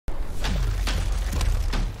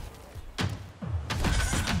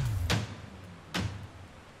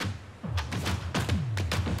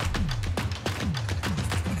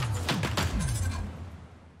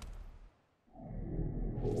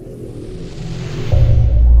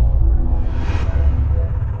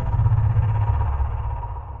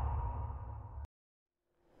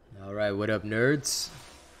Alright, what up, nerds?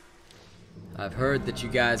 I've heard that you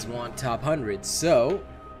guys want top 100, so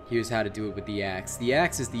here's how to do it with the axe. The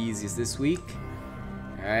axe is the easiest this week.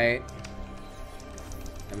 Alright.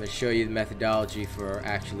 I'm going to show you the methodology for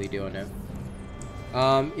actually doing it.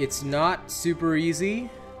 It's not super easy.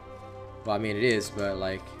 Well, I mean it is, but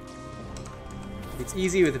like, it's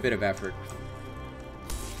easy with a bit of effort.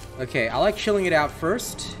 Okay, I like chilling it out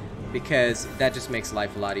first, because that just makes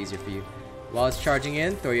life a lot easier for you. While it's charging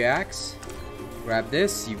in, throw your axe. Grab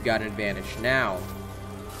this, you've got an advantage. Now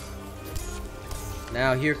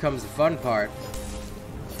here comes the fun part.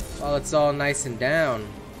 While it's all nice and down,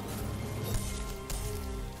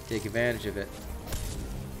 take advantage of it.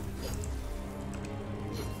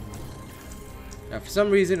 Now for some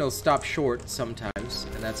reason it'll stop short sometimes,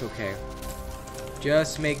 and that's okay.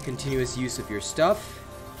 Just make continuous use of your stuff.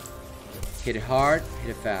 Hit it hard, hit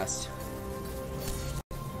it fast.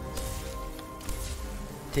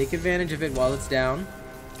 Take advantage of it while it's down.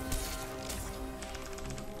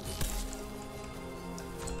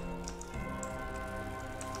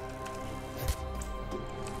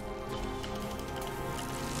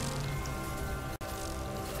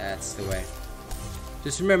 That's the way.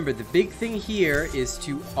 Just remember, the big thing here is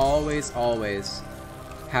to always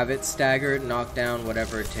have it staggered, knocked down,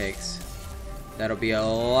 whatever it takes. That'll be a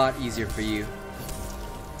lot easier for you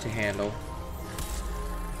to handle.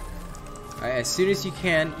 Alright, as soon as you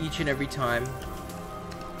can, each and every time,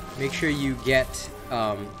 make sure you get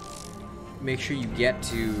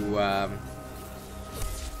to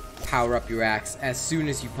power up your axe as soon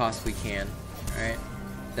as you possibly can. Alright,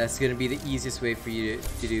 that's gonna be the easiest way for you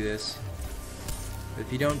to do this. But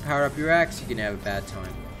if you don't power up your axe, you can have a bad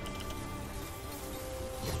time.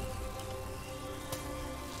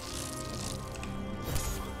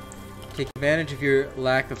 Take advantage of your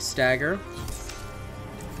lack of stagger,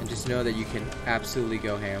 and just know that you can absolutely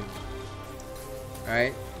go ham.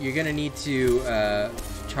 Alright, you're gonna need to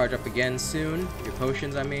charge up again soon, your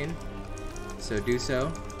potions I mean, so do so.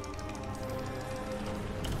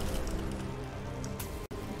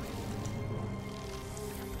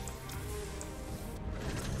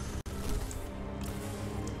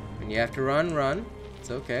 When you have to run, run, it's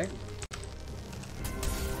okay.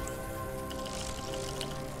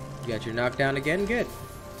 You got your knockdown again, good.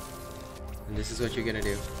 And this is what you're gonna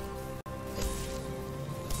do.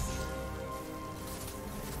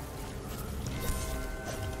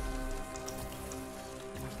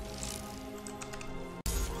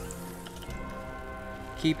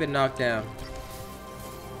 Keep it knocked down.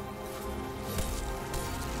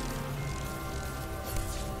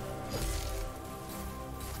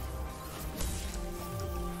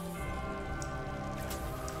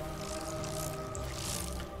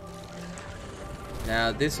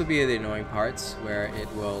 Now this will be the annoying parts where it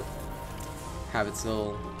will have its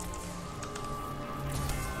little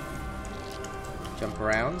jump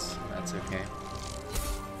arounds. That's okay.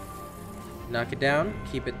 Knock it down,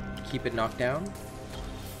 keep it knocked down,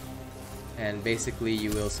 and basically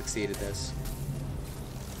you will succeed at this.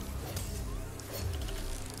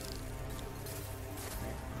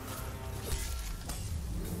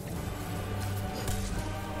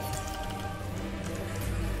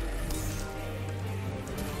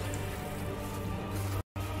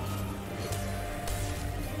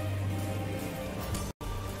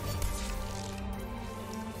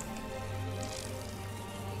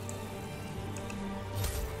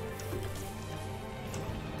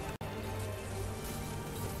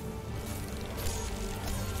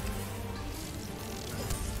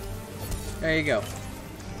 There you go.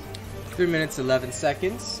 3 minutes 11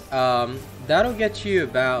 seconds. That'll get you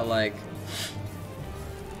about like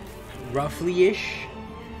roughly-ish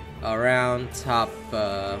around top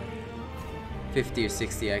 50 or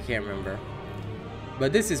 60. I can't remember.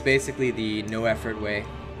 But this is basically the no effort way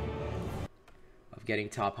of getting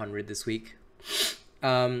top 100 this week.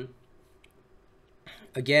 Again,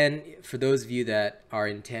 for those of you that are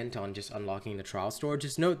intent on just unlocking the trial store,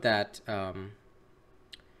 just note that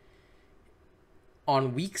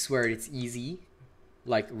on weeks where it's easy,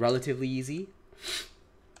 like relatively easy,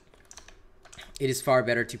 it is far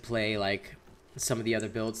better to play like some of the other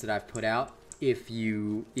builds that I've put out if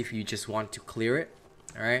you just want to clear it.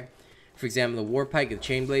 Alright, for example, the Warpike, the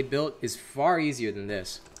Chainblade build is far easier than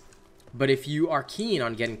this. But if you are keen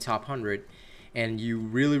on getting top 100 and you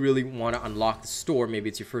really want to unlock the store, maybe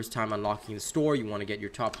it's your first time unlocking the store, you want to get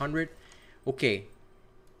your top 100, okay,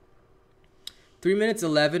 3 minutes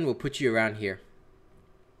 11 will put you around here.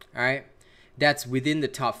 Alright, that's within the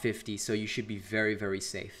top 50, so you should be very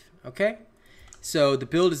safe. Okay, so the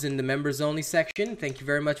build is in the members only section. Thank you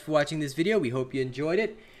very much for watching this video. We hope you enjoyed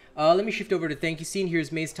it. Let me shift over to thank you scene.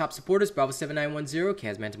 Here's May's top supporters: Bravo7910,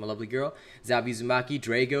 Kazmanta, my lovely girl, Zabi Uzumaki,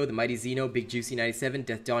 Drago, The Mighty Zeno, Big Juicy 97,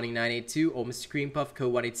 Death Dawning 982, Old Mr. Cream Puff,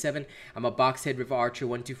 Code 187, I'm a Boxhead River Archer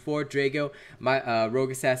 124, Drago, my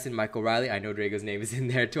Rogue Assassin, Michael Riley. I know Drago's name is in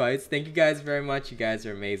there twice. Thank you guys very much. You guys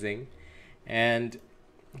are amazing. And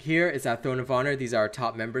here is our Throne of Honor. These are our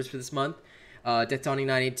top members for this month. Death Dawning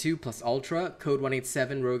 982 plus Ultra, Code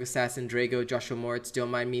 187, Rogue Assassin, Drago, Joshua Moritz,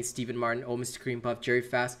 Don't Mind Me, Stephen Martin, Old Mr. Cream Puff, Jerry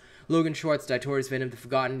Fast, Logan Schwartz, Ditorius Venom, The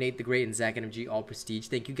Forgotten, Nate the Great, and Zach NMG, all prestige.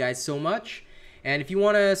 Thank you guys so much. And if you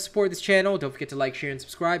want to support this channel, don't forget to like, share, and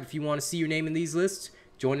subscribe. If you want to see your name in these lists,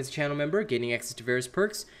 join as a channel member, gaining access to various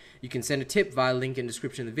perks. You can send a tip via link in the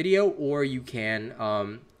description of the video, or you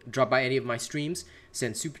can drop by any of my streams,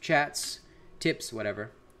 send super chats, tips,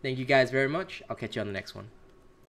 whatever. Thank you guys very much. I'll catch you on the next one.